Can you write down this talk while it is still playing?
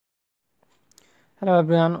Hello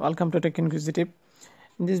everyone, welcome to Tech Inquisitive.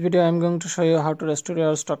 In this video I am going to show you how to restore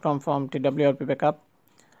your stock ROM from TWRP backup.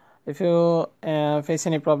 If you face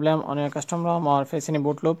any problem on your custom ROM or face any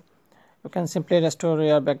boot loop, you can simply restore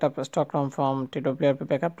your backup stock ROM from TWRP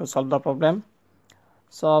backup to solve the problem.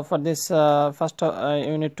 So for this first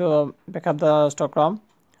you need to backup the stock ROM,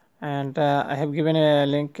 and I have given a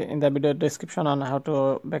link in the video description on how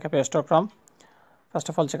to backup your stock ROM. First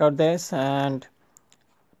of all, check out this, and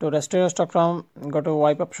to restore your stock ROM, go to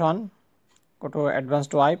wipe option, go to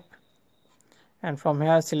advanced wipe, and from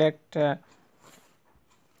here select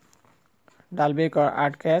Dalvik or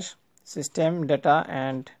add cache, system, data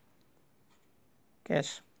and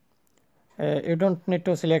cache. You don't need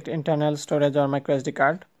to select internal storage or micro SD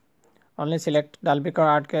card, only select Dalvik or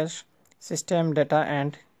add cache, system, data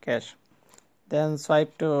and cache. Then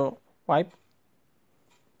swipe to wipe.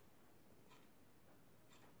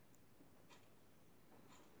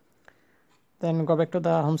 Then go back to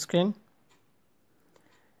the home screen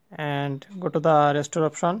and go to the restore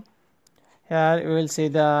option. Here you will see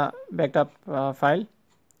the backup file.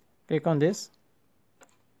 Click on this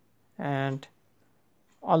and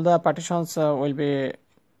all the partitions will be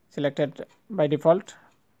selected by default.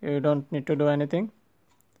 You don't need to do anything.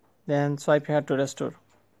 Then swipe here to restore.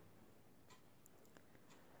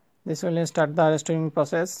 This will start the restoring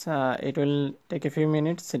process. It will take a few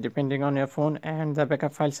minutes depending on your phone and the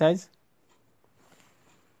backup file size.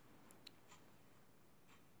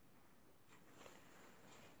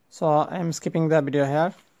 So I am skipping the video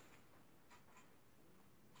here.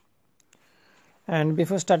 And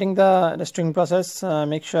before starting the restoring process,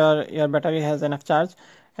 make sure your battery has enough charge,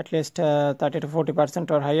 at least 30 to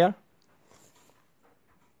 40% or higher.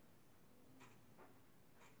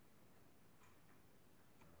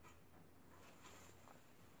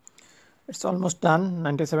 It's almost done,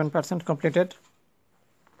 97% completed.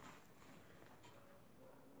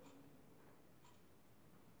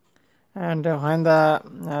 And when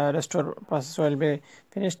the restore process will be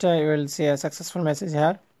finished, you will see a successful message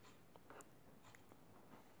here.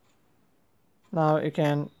 Now you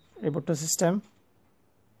can reboot the system.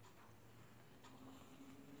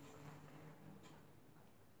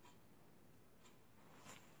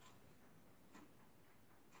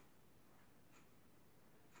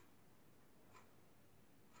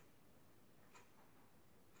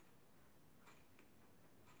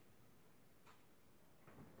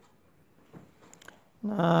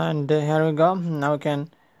 And here we go. Now you can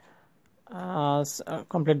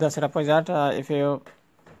complete the setup wizard. If you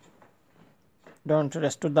don't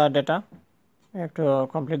restore the data, you have to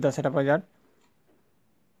complete the setup wizard.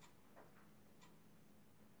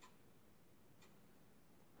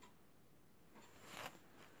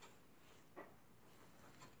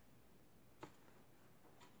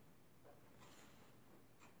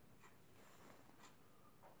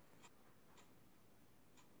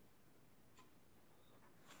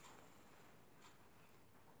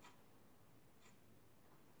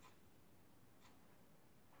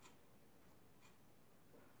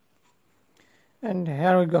 And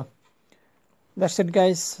here we go. That's it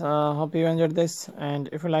guys. Hope you enjoyed this, and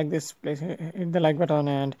if you like this, please hit the like button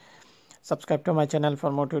and subscribe to my channel for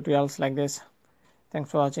more tutorials like this. Thanks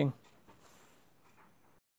for watching.